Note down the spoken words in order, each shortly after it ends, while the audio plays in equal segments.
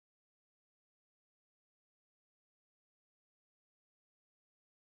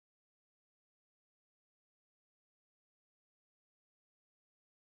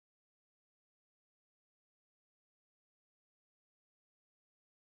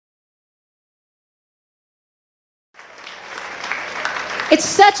It's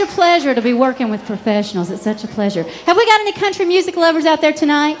such a pleasure to be working with professionals. It's such a pleasure. Have we got any country music lovers out there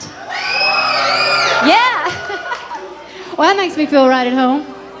tonight? Yeah. Well, that makes me feel right at home.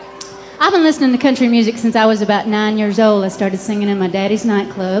 I've been listening to country music since I was about 9 years old. I started singing in my daddy's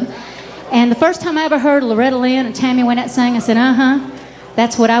nightclub. And the first time I ever heard Loretta Lynn and Tammy Wynette sing, I said,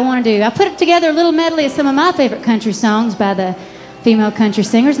 that's what I want to do. I put together a little medley of some of my favorite country songs by the female country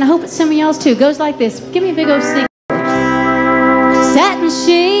singers, and I hope it's some of y'all's too. It goes like this. Give me a big old sing. Satin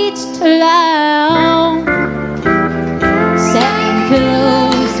sheets to lie on, satin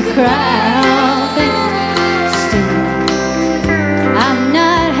pillows to cry on. Still, I'm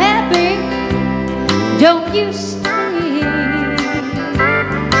not happy. Don't you stay?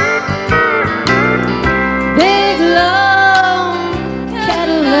 Big long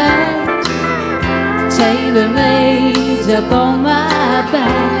Cadillac, tailor-made up on my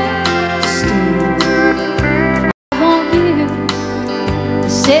back. Still, I want you to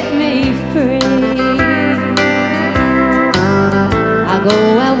set me free. I go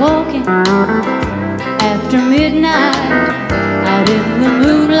out walking after midnight, out in the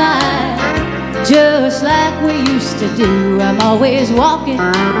moonlight, just like we used to do. I'm always walking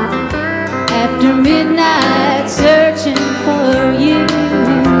after midnight, searching for you.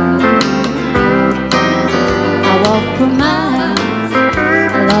 I walk for miles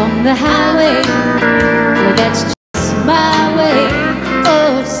along the highway, well, that's just my way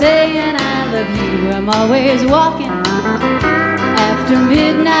of saying I love you. I'm always walking after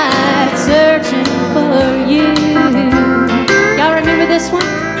midnight, searching for you. Y'all remember this one?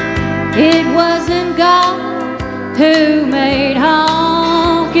 It wasn't God who made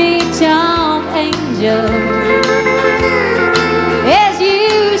honky-tonk angels, as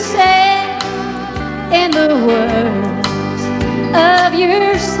you said in the words of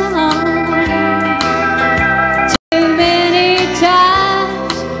your song. Too many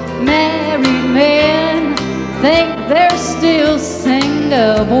times married men think they're still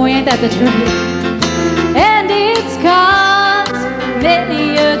single. Boy, ain't that the truth. And it's caused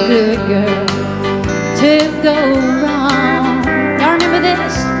many a good girl to go wrong. Y'all remember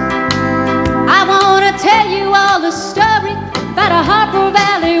this? I want to tell you all the story about a Harper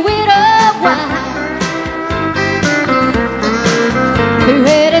Valley widow wife who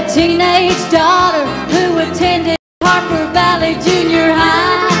had a teenage daughter who attended Harper Valley Junior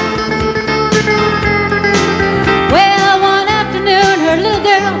High. Well, one afternoon her little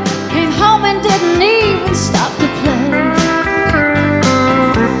girl came home and didn't even stop to play.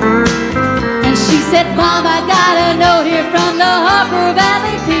 And she said, Mom, I got a note here from the Harper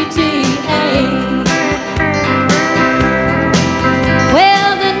Valley PTA.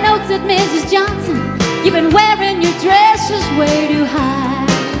 Well, the note said, Mrs. Johnson, you've been wearing your dresses way too high.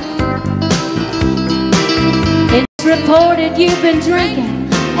 It's reported you've been drinking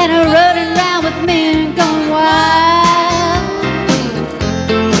and are running around with men gone wild.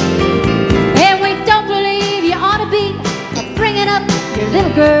 And we don't believe you ought to be bringing up your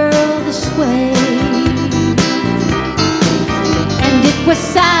little girl this way. And it was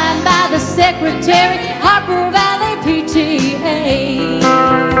signed by the secretary, Harper Valley PTA.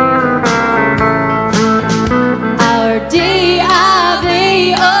 Our DIVORCE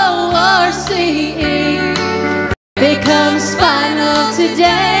becomes final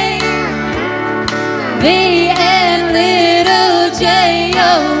today. Me and little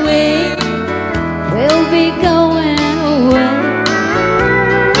J.O.E. will be going away.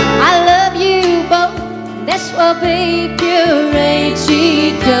 I love you both, this will be pure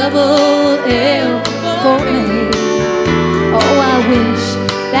H-E-double-L for me. Oh, I wish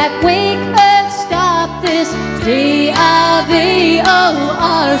that we could stop this DIVORCE.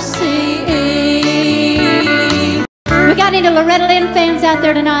 We got any Loretta Lynn fans out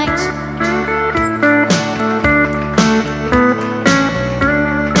there tonight?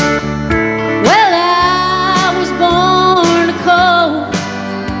 Well, I was born a coal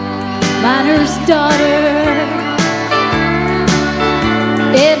miner's daughter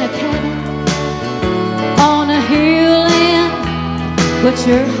in a cabin on a hill in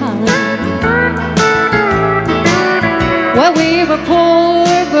Butcher Hollow. Well, we were poor,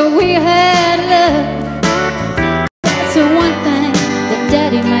 but we had love. That's the one thing that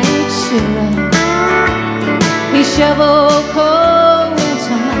Daddy made sure of. He shoveled coal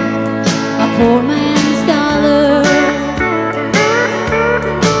to a poor man's dollar.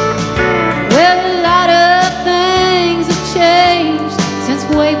 Well, a lot of things have changed since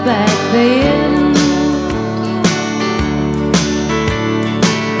way back then.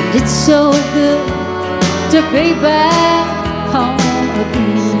 And it's so good to be back home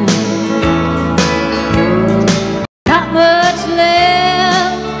again. Not much left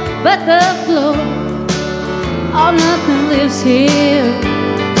Oh, nothing lives here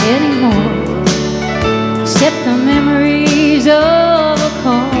anymore except the memories of a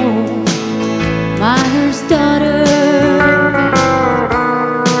coal miner's daughter.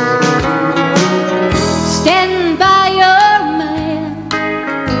 Stand by your man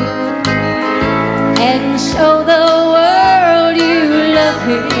and show the world you love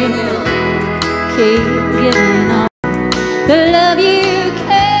him. Keep giving all the love you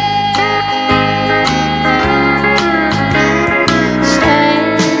can.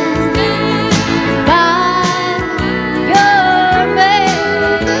 Stand by your man.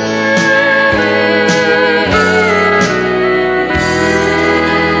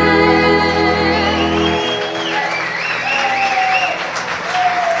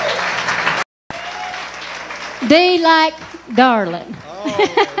 D like darling. Oh,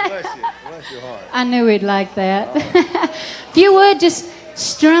 bless you. Bless your heart. I knew he'd like that. If you would, just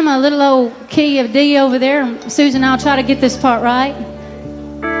strum a little old key of D over there, and Susan, I'll try to get this part right.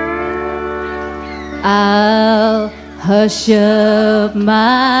 I'll hush up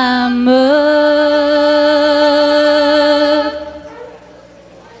my mug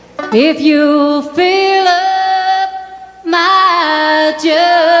if you'll fill up my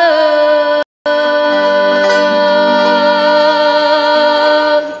jug.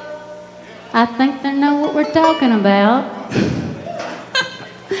 I think they know what we're talking about.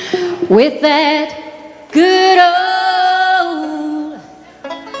 With that good old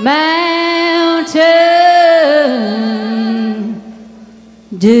Mountain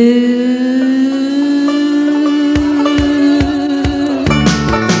Dew.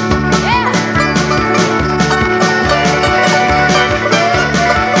 Yeah.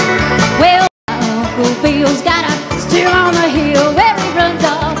 Well, my Uncle Bill's got a steer on the hill where he runs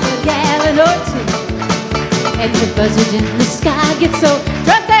off a gallon or two. And the buzzards in the sky get so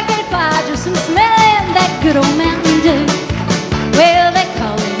drunk they can't fly, just from smelling that good old Mountain Dew. Well, they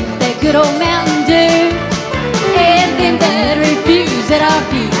call it that good old Mountain Dew, and them that refuse that are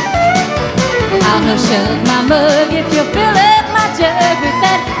few. I'll hush up my mug if you fill up my jug with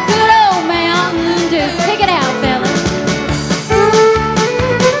that good old Mountain Dew. Pick it out, fellas.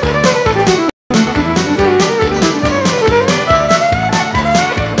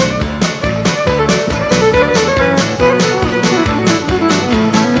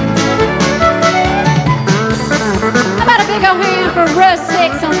 For Russ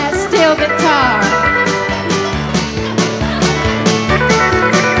Six on that steel guitar.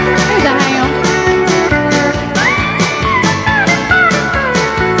 Here's a ham.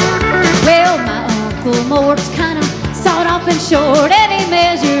 Well, my Uncle Mort's kind of sawed off and short, and he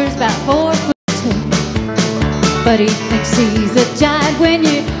measures about 4'2". But he thinks he's a giant when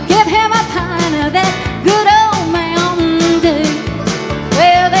you give him a pint of that good old Mountain Dew.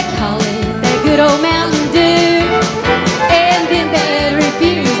 Well, they call it that good old Mountain Dew, and then they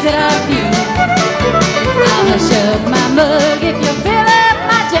refuse that are few. I'll hush up my mug if you fill up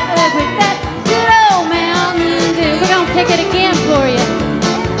my jug with that good old Mountain Dew. We're gonna pick it again for you.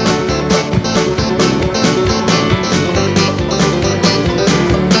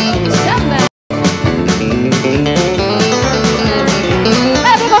 Somebody.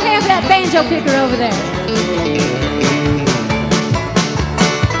 Hey, big old hand for that banjo picker over there.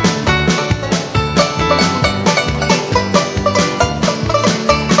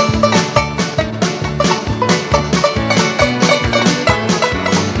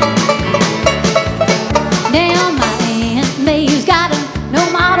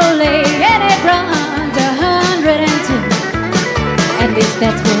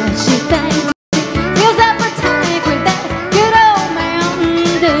 That's what she thinks. Fills up her tank with that good old Mountain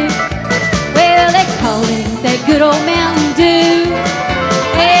Dew. Well, they call it that good old Mountain Dew,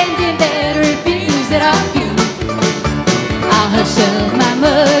 and then they refuse that are few. I'll hush up my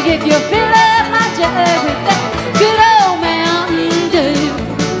mug if you fill up my jug with that good old Mountain Dew.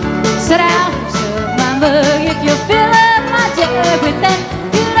 Said I'll hush up my mug if you fill up my jug with that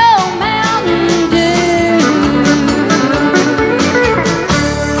good old Mountain Dew.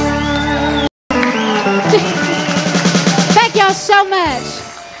 Thank y'all so much.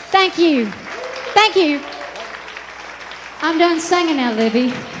 Thank you. Thank you. I'm done singing now,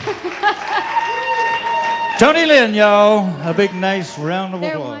 Libby. Toni Lynn, y'all. A big, nice round of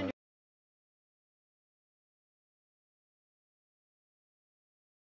applause.